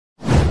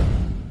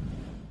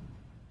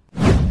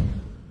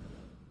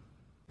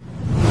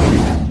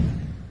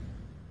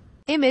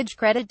Image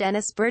credit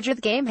Dennis BurgerThe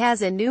game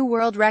has a new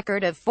world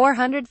record of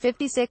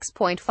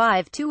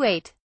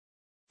 456.528.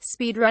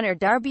 Speedrunner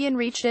Darbian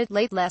reached it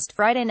late last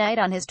Friday night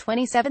on his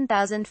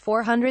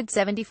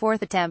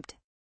 27,474th attempt.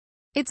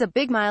 It's a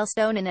big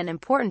milestone in an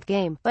important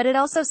game, but it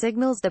also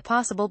signals the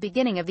possible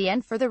beginning of the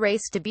end for the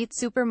race to beat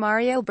Super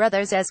Mario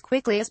Bros. As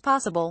quickly as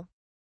possible.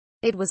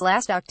 It was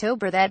last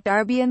October that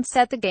Darbian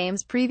set the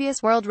game's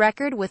previous world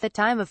record with a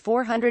time of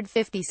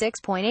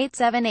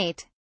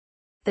 456.878.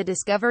 The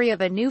discovery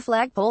of a new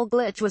flagpole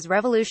glitch was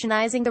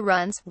revolutionizing the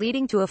runs,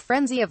 leading to a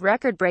frenzy of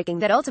record-breaking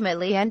that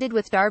ultimately ended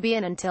with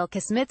Darbian until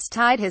Kismet's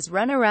tied his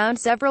run around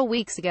several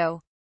weeks ago.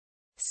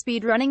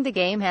 Speedrunning the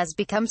game has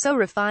become so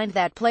refined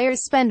that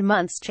players spend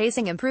months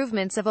chasing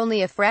improvements of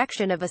only a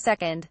fraction of a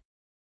second.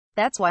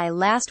 That's why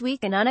last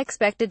week an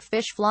unexpected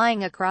fish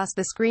flying across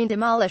the screen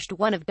demolished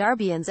one of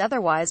Darbian's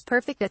otherwise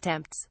perfect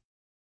attempts.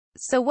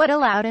 So what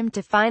allowed him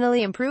to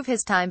finally improve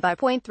his time by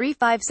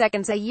 0.35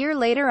 seconds? A year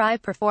later I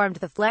performed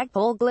the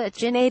flagpole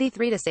glitch in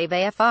 83 to save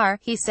AFR,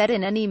 he said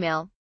in an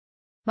email.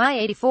 My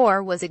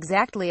 84 was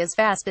exactly as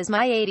fast as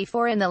my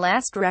 84 in the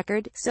last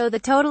record, so the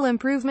total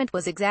improvement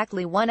was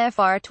exactly 1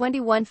 FR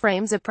 21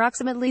 frames,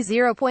 approximately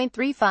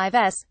 0.35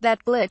 s.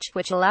 That glitch,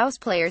 which allows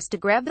players to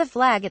grab the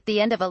flag at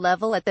the end of a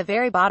level at the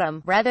very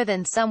bottom, rather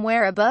than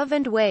somewhere above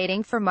and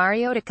waiting for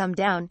Mario to come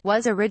down,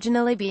 was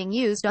originally being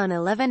used on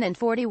 11 and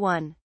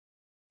 41.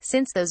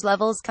 Since those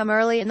levels come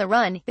early in the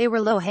run, they were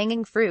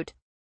low-hanging fruit.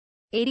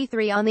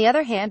 83 on the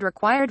other hand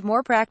required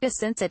more practice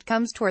since it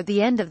comes toward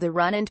the end of the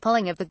run and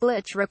pulling of the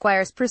glitch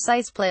requires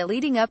precise play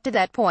leading up to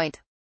that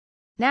point.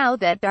 Now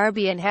that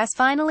Darbian has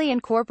finally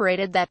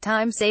incorporated that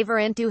time saver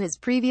into his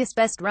previous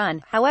best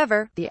run,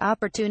 however, the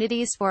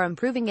opportunities for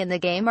improving in the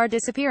game are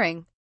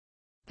disappearing.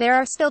 There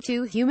are still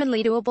two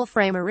humanly doable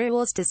frame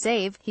rules to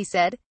save, he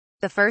said.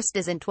 The first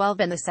is in 12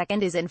 and the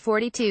second is in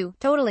 42,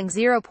 totaling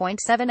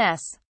 0.7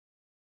 s.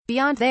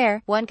 Beyond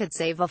there, one could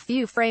save a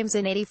few frames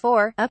in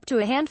 84, up to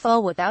a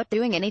handful without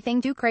doing anything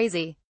too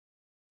crazy.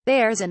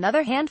 There's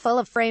another handful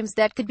of frames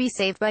that could be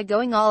saved by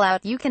going all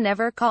out. You can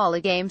never call a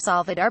game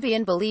solved.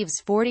 Darbian believes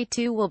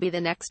 42 will be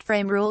the next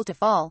frame rule to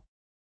fall.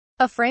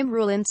 A frame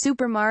rule in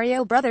Super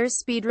Mario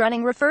Bros.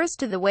 Speedrunning refers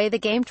to the way the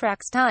game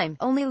tracks time,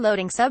 only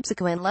loading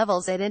subsequent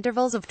levels at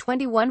intervals of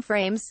 21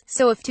 frames,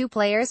 so if two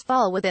players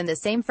fall within the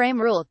same frame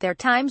rule, their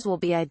times will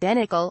be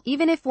identical,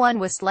 even if one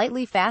was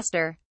slightly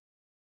faster.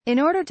 In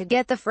order to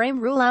get the frame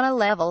rule on a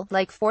level,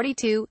 like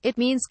 42, it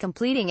means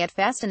completing it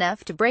fast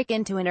enough to break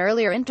into an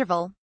earlier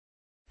interval.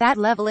 That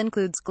level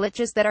includes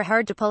glitches that are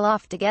hard to pull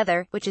off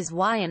together, which is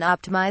why an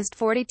optimized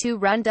 42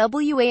 run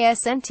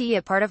wasn't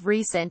a part of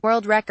recent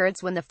world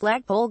records. When the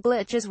flagpole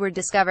glitches were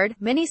discovered,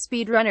 many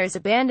speedrunners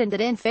abandoned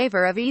it in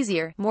favor of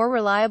easier, more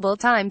reliable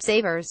time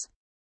savers.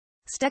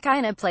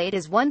 Stekina played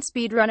is one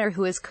speedrunner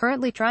who is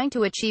currently trying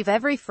to achieve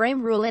every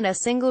frame rule in a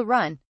single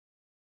run.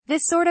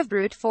 This sort of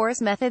brute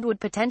force method would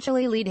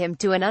potentially lead him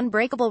to an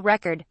unbreakable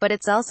record, but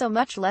it's also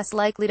much less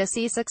likely to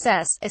see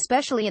success,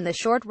 especially in the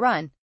short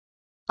run.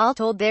 All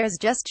told, there's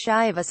just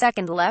shy of a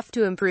second left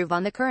to improve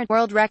on the current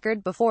world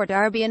record before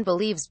Darbian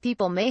believes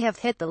people may have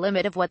hit the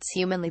limit of what's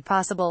humanly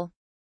possible.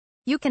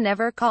 You can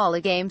never call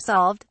a game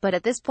solved, but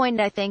at this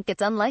point I think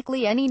it's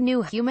unlikely any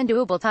new human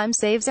doable time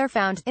saves are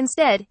found.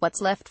 Instead,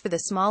 what's left for the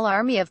small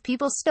army of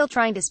people still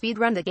trying to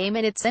speedrun the game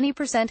in its any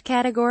 %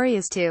 category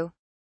is to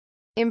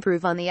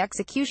improve on the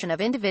execution of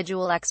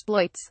individual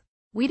exploits.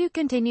 We do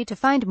continue to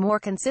find more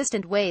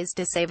consistent ways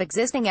to save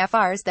existing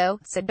FRs though,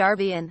 said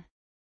Darbian.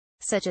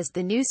 Such as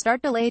the new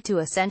start delay to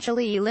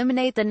essentially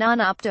eliminate the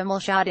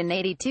non-optimal shot in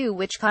 82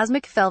 which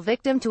Cosmic fell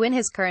victim to in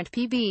his current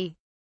PB.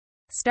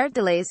 Start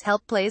delays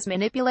help players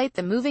manipulate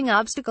the moving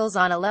obstacles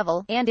on a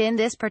level, and in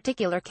this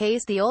particular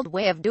case the old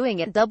way of doing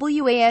it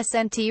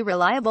wasn't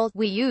reliable.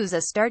 We use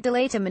a start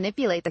delay to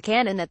manipulate the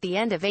cannon at the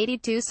end of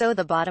 82 so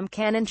the bottom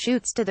cannon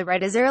shoots to the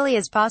right as early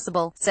as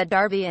possible, said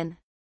Darbian.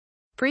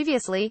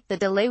 Previously, the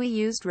delay we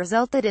used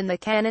resulted in the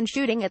cannon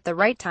shooting at the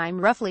right time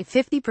roughly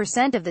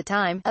 50% of the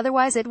time,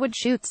 otherwise it would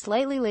shoot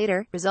slightly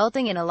later,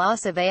 resulting in a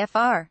loss of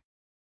AFR.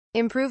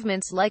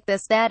 Improvements like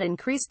this that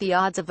increased the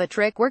odds of a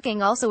trick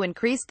working also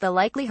increased the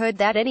likelihood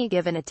that any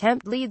given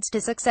attempt leads to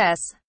success.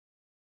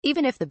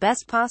 Even if the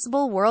best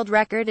possible world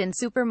record in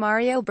Super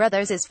Mario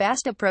Bros. Is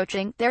fast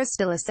approaching, there's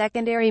still a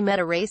secondary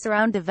meta race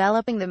around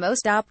developing the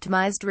most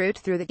optimized route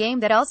through the game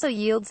that also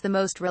yields the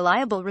most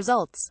reliable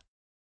results.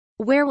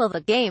 Where will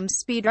the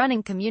game's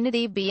speedrunning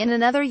community be in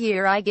another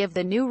year? I give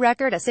the new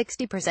record a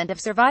 60% of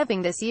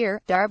surviving this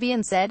year,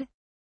 Darbian said.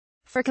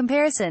 For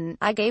comparison,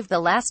 I gave the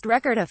last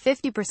record a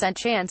 50%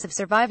 chance of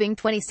surviving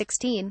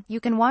 2016. You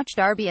can watch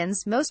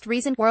Darbian's most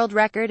recent world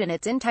record in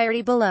its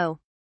entirety below.